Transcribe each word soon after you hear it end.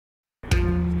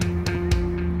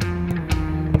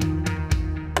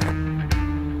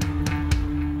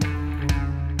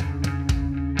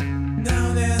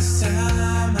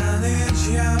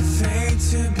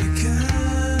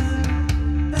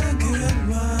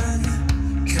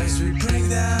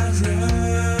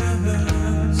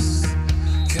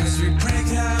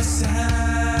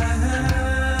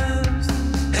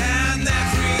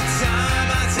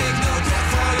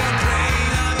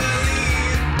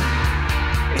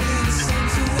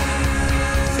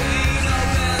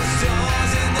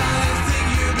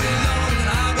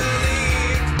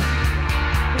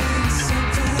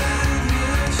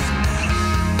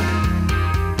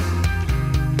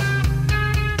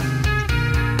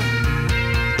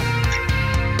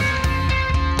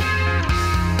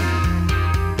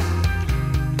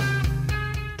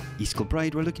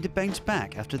Kilbride were looking to bounce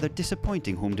back after their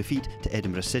disappointing home defeat to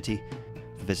Edinburgh City.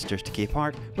 Visitors to K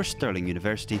Park were Stirling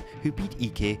University, who beat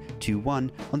EK 2-1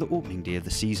 on the opening day of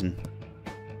the season.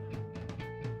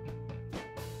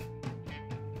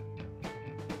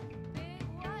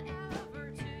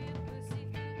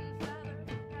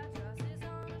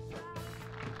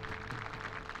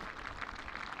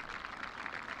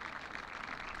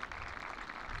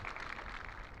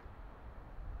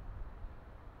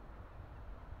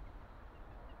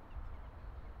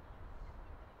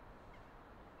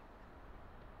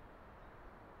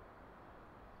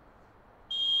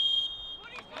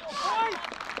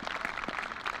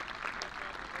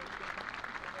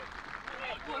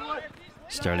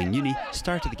 Stirling Uni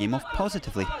started the game off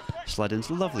positively. Sludden's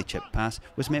lovely chip pass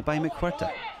was met by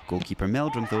McWhirter. Goalkeeper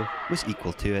Meldrum, though, was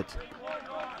equal to it.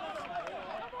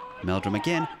 Meldrum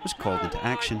again was called into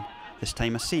action, this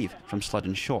time a save from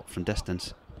Sludden's shot from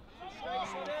distance.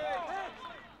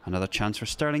 Another chance for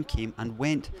Stirling came and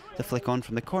went. The flick on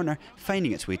from the corner,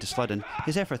 finding its way to Sludden.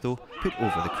 His effort, though, put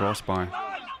over the crossbar.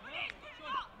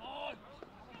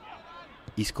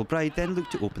 East Kilbride then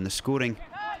looked to open the scoring.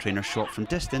 Trainer's shot from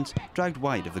distance dragged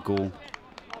wide of the goal.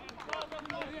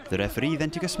 The referee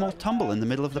then took a small tumble in the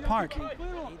middle of the park.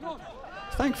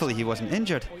 Thankfully he wasn't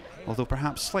injured, although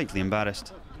perhaps slightly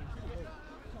embarrassed.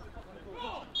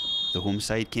 The home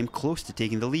side came close to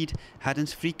taking the lead,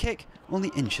 Haddon's free kick only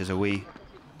inches away.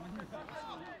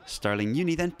 Stirling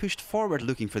Uni then pushed forward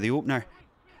looking for the opener,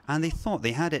 and they thought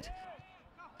they had it.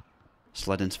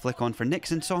 Sludden's flick on for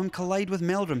Nixon saw him collide with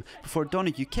Meldrum before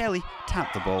Donahue Kelly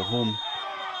tapped the ball home.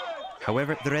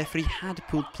 However, the referee had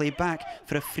pulled play back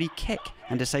for a free kick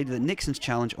and decided that Nixon's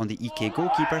challenge on the EK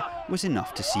goalkeeper was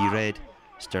enough to see red.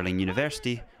 Stirling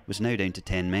University was now down to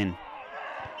 10 men.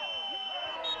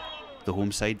 The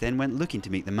home side then went looking to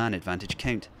make the man advantage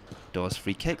count. Dawes'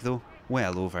 free kick, though,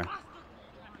 well over.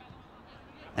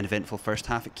 An eventful first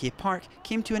half at K Park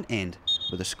came to an end,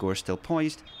 with the score still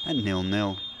poised at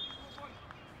 0-0.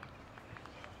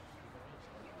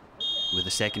 With the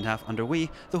second half underway,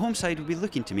 the home side would be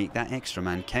looking to make that extra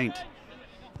man count.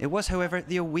 It was, however,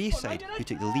 the away side who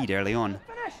took the lead early on.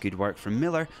 Good work from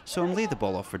Miller saw him lay the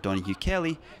ball off for Donahue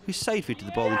Kelly, who side-footed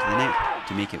the ball into the net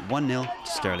to make it 1-0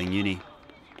 to Stirling Uni.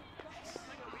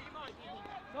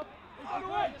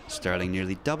 Stirling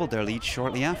nearly doubled their lead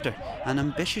shortly after, an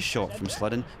ambitious shot from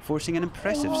Sludden forcing an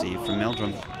impressive save from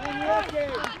Meldrum.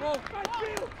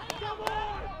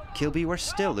 Kilby were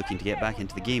still looking to get back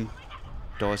into the game.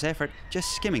 Dawes' effort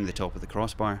just skimming the top of the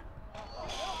crossbar.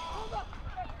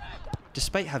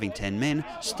 Despite having 10 men,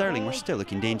 Stirling were still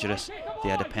looking dangerous. They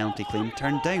had a penalty claim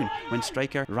turned down when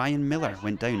striker Ryan Miller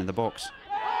went down in the box.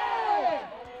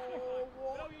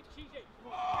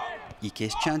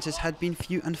 EK's chances had been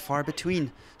few and far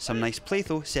between. Some nice play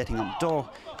though, setting up Daw.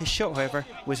 His shot, however,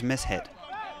 was mishit.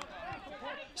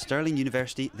 Stirling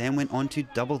University then went on to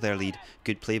double their lead.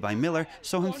 Good play by Miller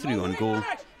saw him through on goal.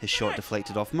 His shot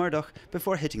deflected off Murdoch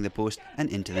before hitting the post and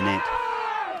into the net.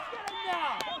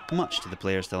 Much to the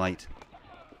players' delight.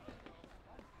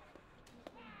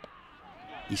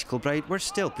 East Kilbride were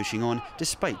still pushing on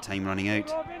despite time running out.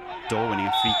 Daw winning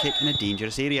a free kick in a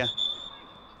dangerous area.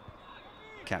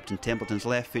 Captain Templeton's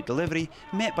left foot delivery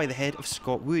met by the head of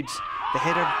Scott Woods. The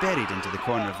header buried into the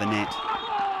corner of the net.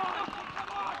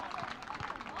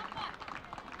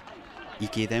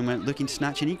 EK then went looking to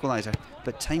snatch an equaliser,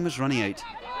 but time was running out.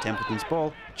 Templeton's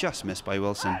ball just missed by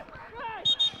Wilson.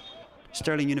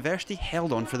 Stirling University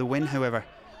held on for the win, however,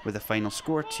 with the final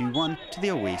score 2-1 to the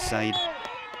away side.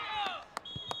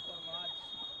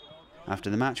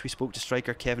 After the match we spoke to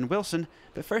striker Kevin Wilson,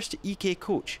 but first to EK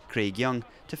coach Craig Young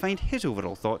to find his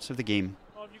overall thoughts of the game.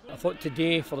 I thought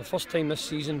today, for the first time this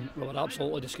season, we were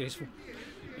absolutely disgraceful.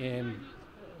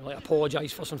 I'd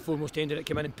apologise first and foremost to anybody that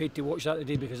came in and paid to watch that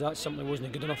today, because that simply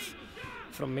wasn't good enough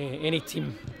from any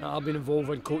team that I've been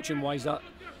involved in coaching wise. That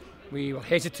we were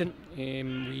hesitant,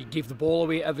 we gave the ball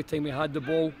away every time we had the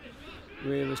ball.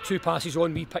 There was 2 passes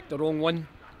on, we picked the wrong one.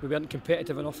 We weren't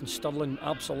competitive enough, and Stirling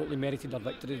absolutely merited their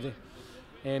victory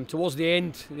today. Towards the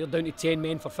end, they're down to 10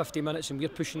 men for 50 minutes and we're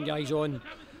pushing guys on,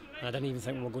 and I didn't even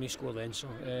think we were going to score then. So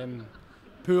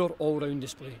poor all-round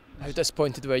display. How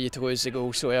disappointed were you to lose the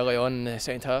goal so early on in the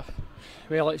second half?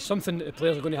 Well, it's something that the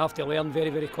players are going to have to learn very,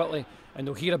 very quickly, and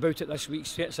they'll hear about it this week,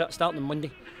 starting on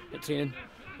Monday at training.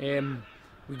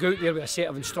 We go out there with a set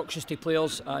of instructions to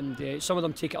players, and some of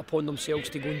them take it upon themselves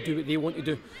to go and do what they want to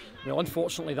do. Well,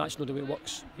 unfortunately, that's not the way it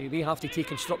works. They have to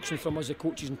take instruction from us, the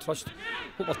coaches, and trust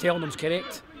what we're telling them is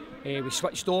correct. We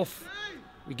switched off,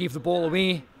 we gave the ball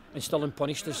away, and Stirling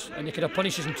punished us, and they could have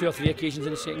punished us on 2 or 3 occasions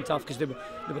in the second half because they were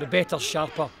a better,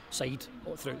 sharper side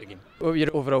throughout the game. What were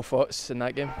your overall thoughts in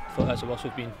that game? I thought that's the worst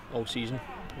we've been all season.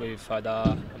 We've had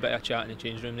a bit of a chat in the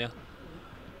change room there.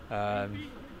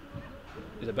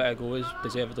 There's a bit of goals,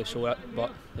 deservedly so,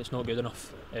 but it's not good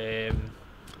enough. It's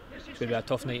going to be a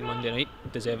tough night on Monday night,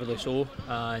 deservedly so,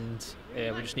 and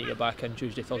we just need to get back in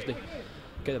Tuesday, Thursday,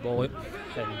 get the ball out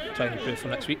and try and improve for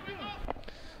next week.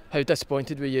 How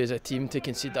disappointed were you as a team to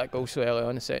concede that goal so early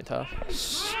on in the second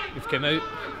half? We've come out,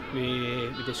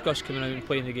 we discussed coming out and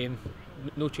playing the game.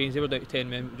 No change, they were down to 10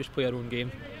 men, we just play our own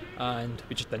game, and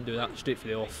we just didn't do that, straight for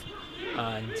the off.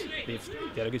 And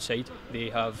they're a good side, they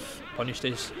have punished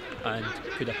us and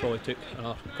could have probably took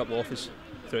another couple of offers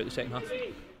throughout the second half.